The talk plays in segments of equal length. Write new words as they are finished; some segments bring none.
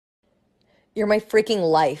You're my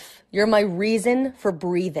freaking life. You're my reason for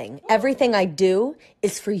breathing. Everything I do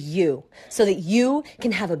is for you, so that you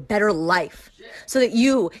can have a better life, so that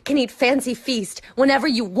you can eat fancy feast whenever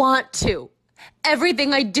you want to.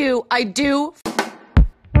 Everything I do.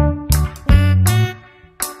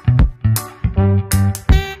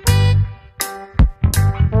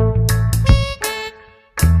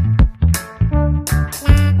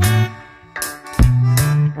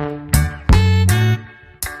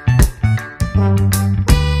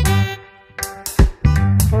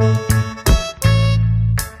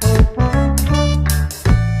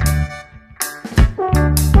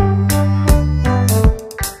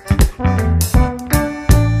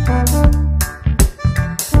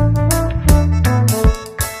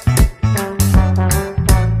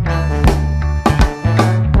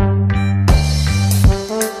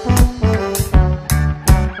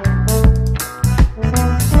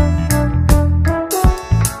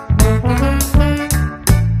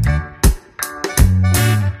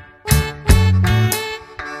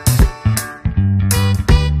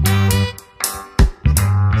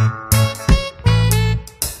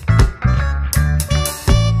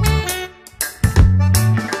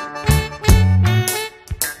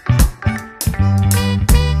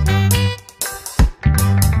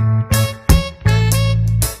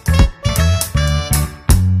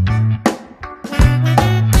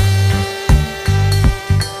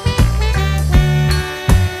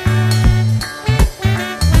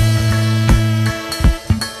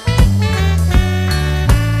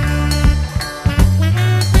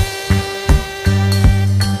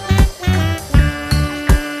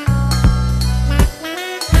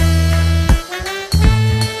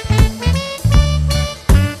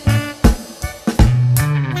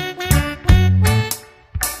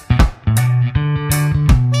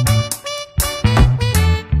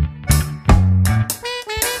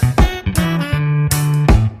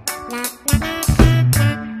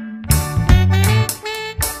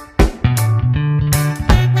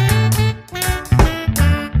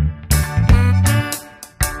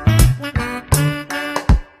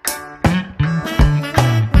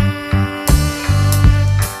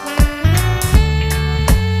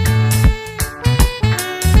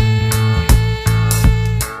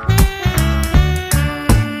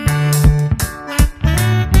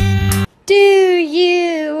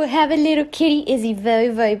 Have a little kitty? Is he very,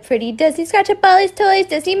 very pretty? Does he scratch up all his toys?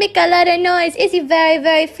 Does he make a lot of noise? Is he very,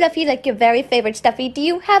 very fluffy like your very favorite stuffy? Do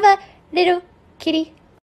you have a little kitty?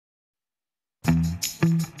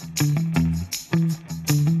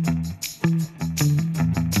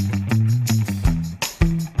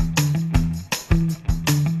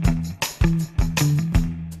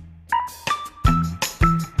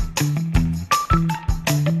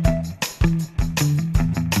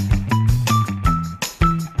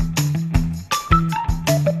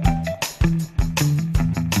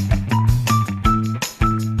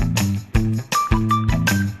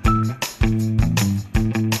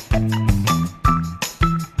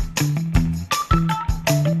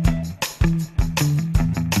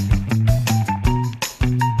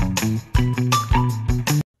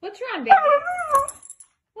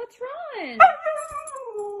 What's wrong?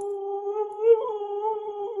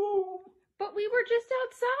 But we were just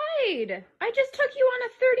outside. I just took you on a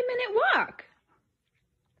 30-minute walk.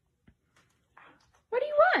 What do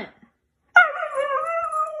you want?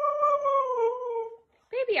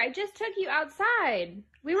 Baby, I just took you outside.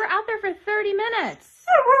 We were out there for 30 minutes.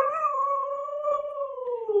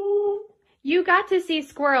 You got to see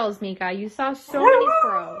squirrels, Mika. You saw so many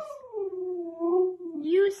squirrels.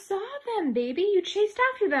 You saw them, baby. You chased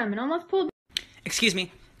after them and almost pulled... Excuse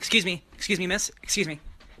me, miss. Excuse me.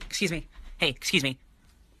 Hey, excuse me.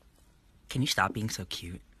 Can you stop being so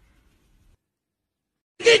cute?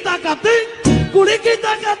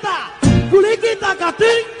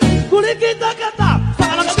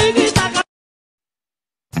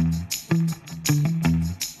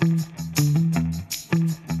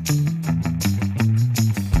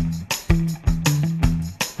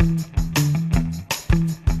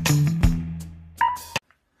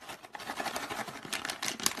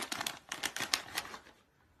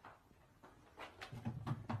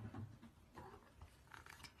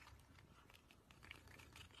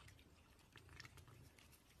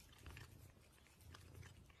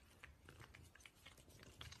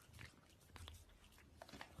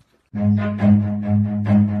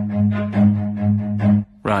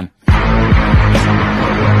 Run.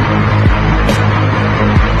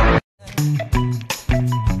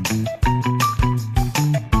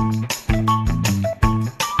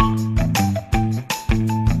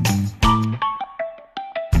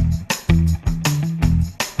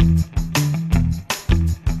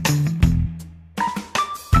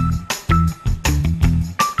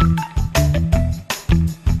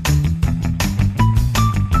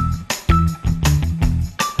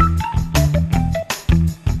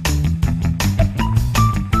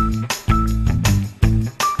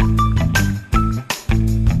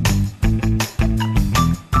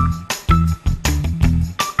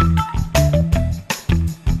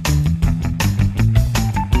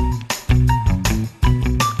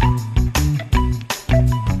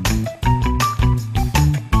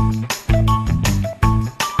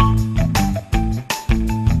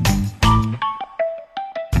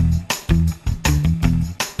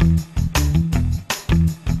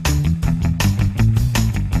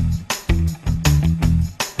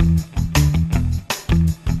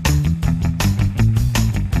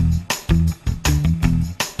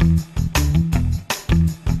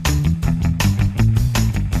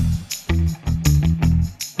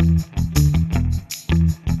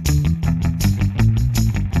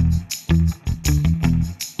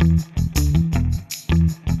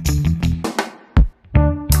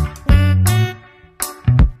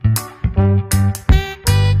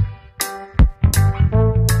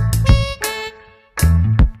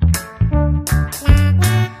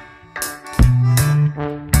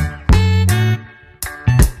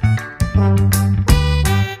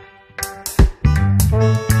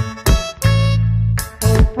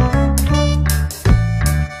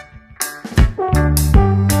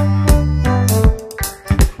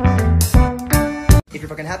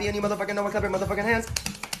 clap your motherfucking hands.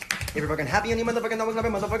 If you're fucking happy and you motherfucking know it, clap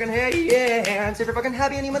your motherfucking hands. If you're fucking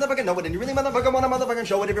happy and you motherfucking know it, and you really motherfucking want to motherfucking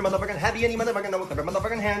show it. If you're motherfucking happy and you motherfucking know it, clap your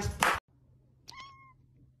motherfucking hands.